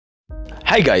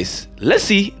Hi guys, let's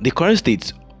see the current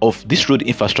state of this road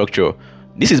infrastructure.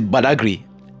 This is Badagry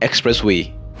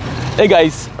Expressway. Hey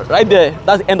guys, right there,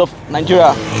 that's the end of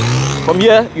Nigeria. From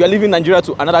here, you are leaving Nigeria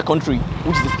to another country,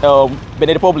 which is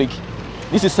Benin Republic.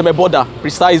 This is semi-border,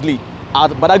 precisely,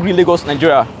 at Badagry, Lagos,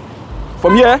 Nigeria.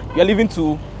 From here, you are leaving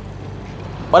to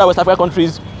other West African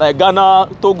countries like Ghana,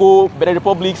 Togo, Benin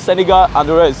Republic, Senegal, and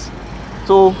the rest.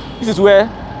 So, this is where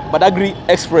Badagry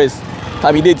Express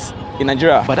terminates in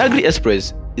Nigeria. Badagry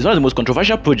Express is one of the most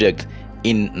controversial projects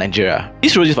in Nigeria.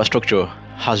 This road infrastructure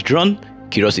has drawn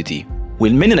curiosity,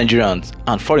 with many Nigerians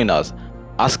and foreigners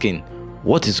asking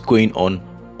what is going on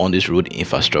this road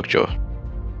infrastructure.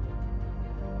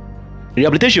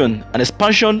 Rehabilitation and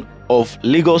expansion of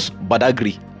Lagos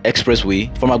Badagry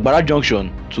Expressway from Agbara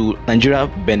Junction to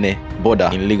Nigeria-Benin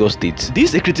border in Lagos State. This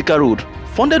is a critical road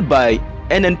funded by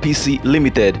NNPC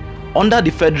Limited under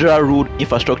the Federal Road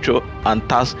Infrastructure and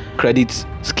Tax Credits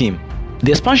Scheme.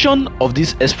 The expansion of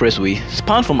this expressway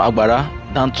spanned from Agbara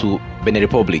down to Benin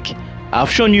Republic. I have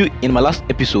shown you in my last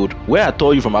episode where I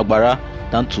told you from Agbara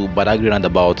down to Badagry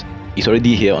Roundabout is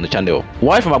already here on the channel.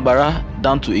 While from Agbara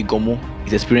down to Igomu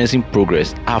is experiencing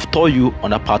progress. I have told you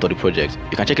on that part of the project.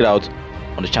 You can check it out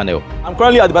on the channel. I'm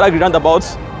currently at the Badagry Roundabout.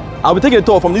 I'll be taking a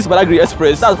tour from this Badagry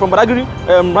Express. That's from Badagry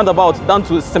Roundabout down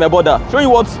to semi-border. Showing you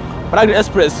what Badagry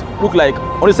Express look like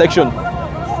on this section.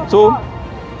 So,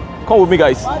 come with me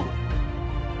guys.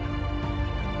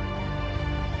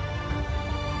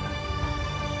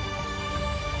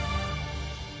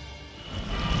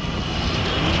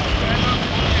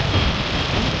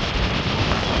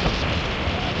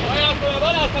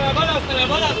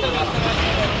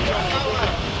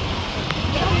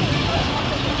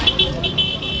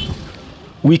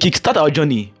 We kickstart our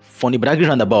journey from the Badagry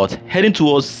Roundabout heading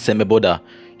towards semi-border.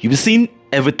 You'll be seeing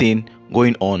everything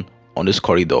going on this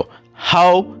corridor.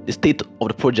 How the state of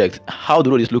the project, how the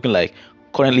road is looking like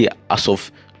currently as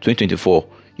of 2024.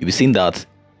 You'll be seeing that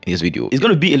in this video. It's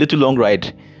going to be a little long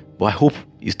ride, but I hope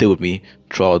you stay with me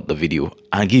throughout the video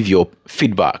and give your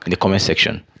feedback in the comment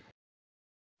section.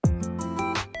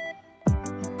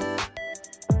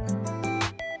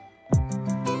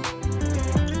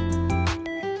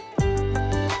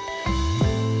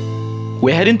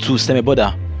 We're heading to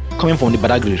semi-border coming from the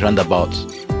Badagry Roundabout.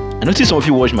 I noticed some of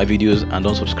you watch my videos and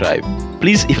don't subscribe.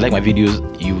 Please, if you like my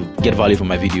videos, you get value from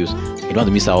my videos, you don't want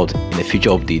to miss out in the future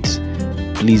updates,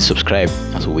 please subscribe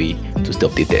as a way to stay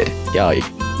updated. Yeah,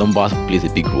 numbers plays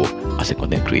a big role as a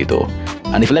content creator.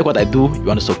 And if you like what I do, you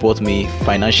want to support me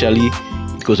financially,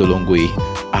 it goes a long way.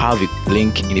 I have a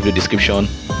link in the video description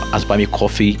as buy me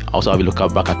coffee. I also have a local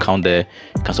bank account there.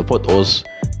 You can support us.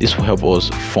 This will help us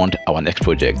fund our next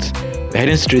project. We're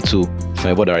heading straight to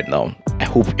semi-border right now. I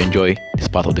hope you enjoy this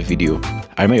part of the video.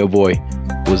 I remember your boy,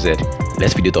 OZ.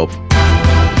 Let's speed it up.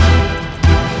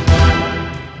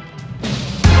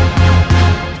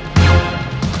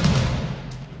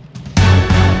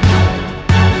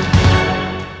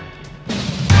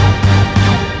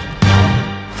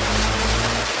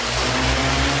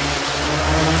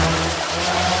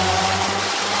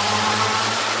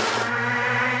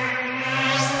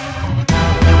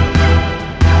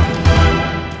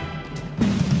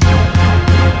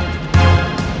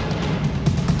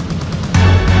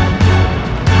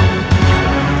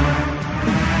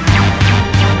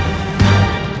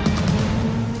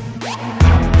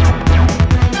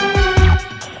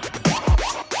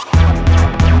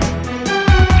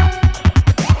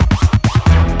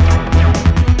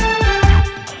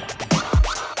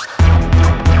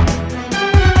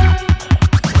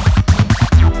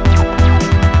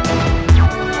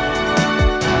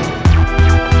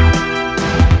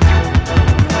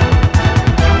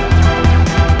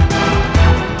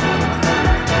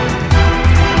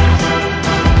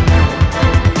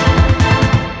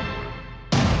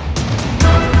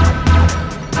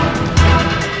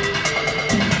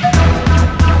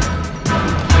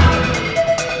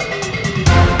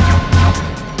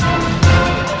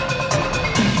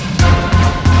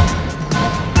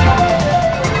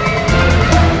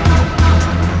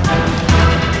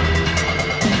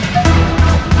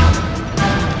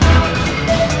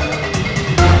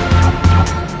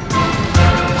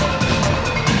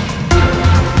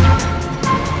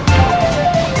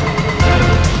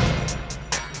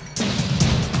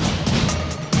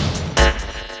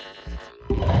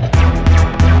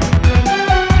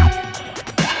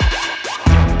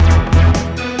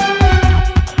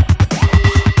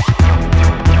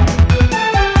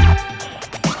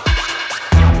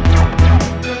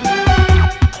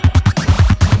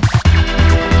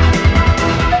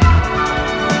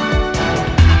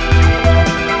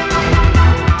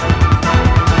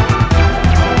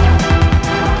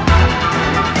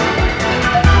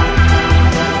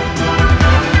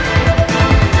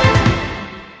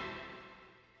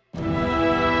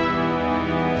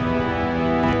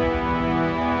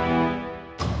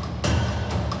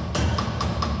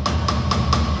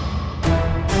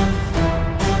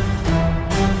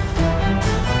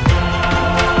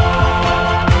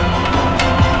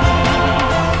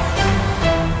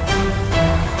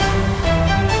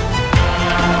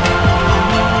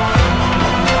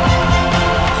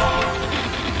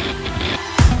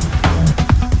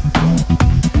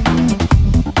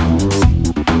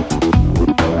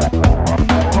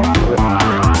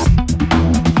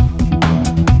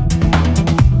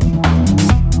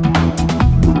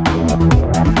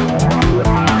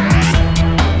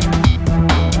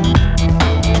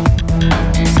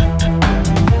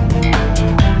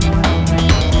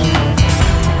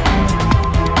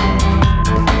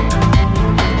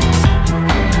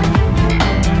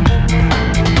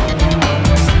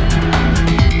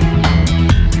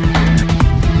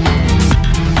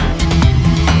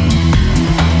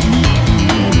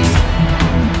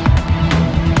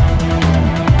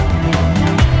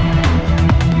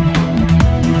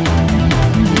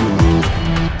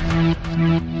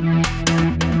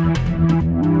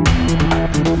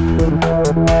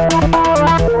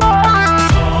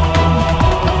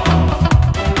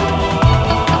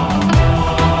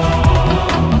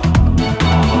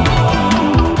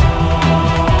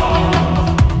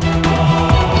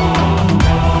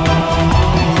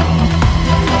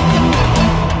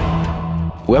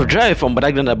 drive from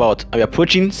Badagry Roundabout and we're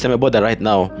approaching Semeboda right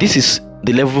now. This is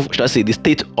the level, should I say, the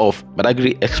state of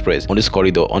Badagry Express on this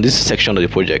corridor, on this section of the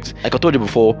project. Like I told you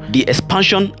before, the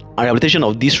expansion and rehabilitation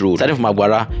of this road, starting from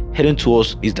Agbara, heading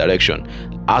towards this direction.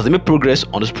 As they make progress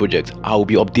on this project, I will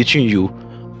be updating you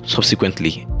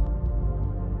subsequently.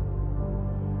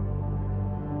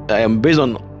 Based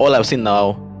on all I've seen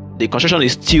now, the construction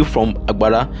is still from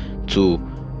Agbara to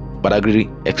Badagry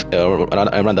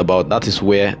Roundabout. That is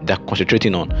where they're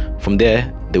concentrating on. From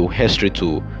there, they will head straight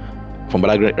to from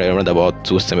Badagry Roundabout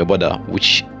to Semeboda,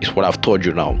 which is what I've told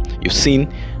you now. You've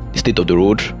seen the state of the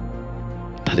road.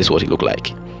 That is what it looked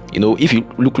like. You know, if you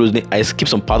look closely, I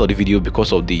skipped some part of the video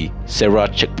because of the several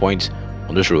checkpoints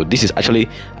on this road. This is actually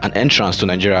an entrance to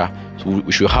Nigeria. So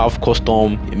we should have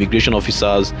custom, immigration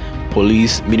officers,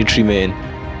 police, military men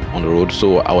on the road.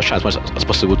 So I was trying as much as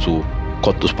possible to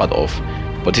cut those part off.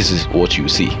 But this is what you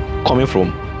see coming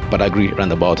from Badagry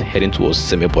Roundabout, heading towards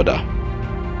Semeboda.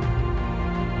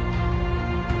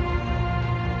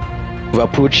 We've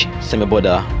approached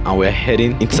Semeboda and we're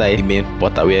heading inside the main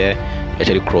border where we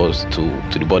actually cross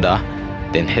to the border,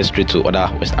 then head straight to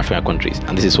other West African countries.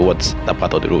 And this is what that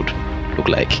part of the road look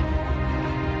like.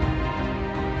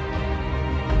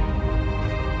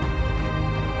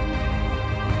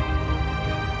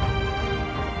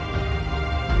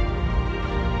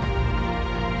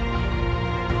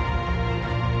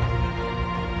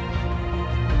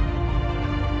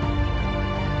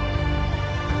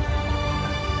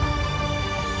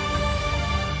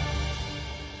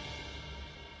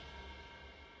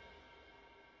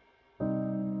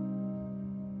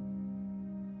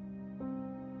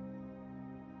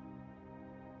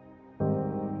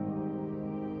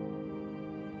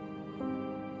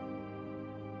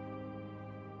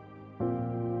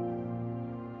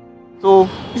 So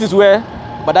this is where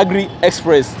Badagry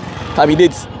Express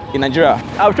terminates in Nigeria.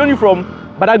 I've shown you from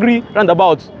Badagry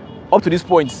Roundabout up to this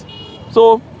point.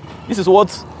 So this is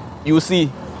what you will see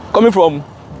coming from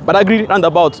Badagry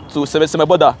Roundabout to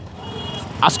Semeboda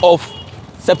as of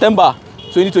September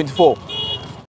 2024.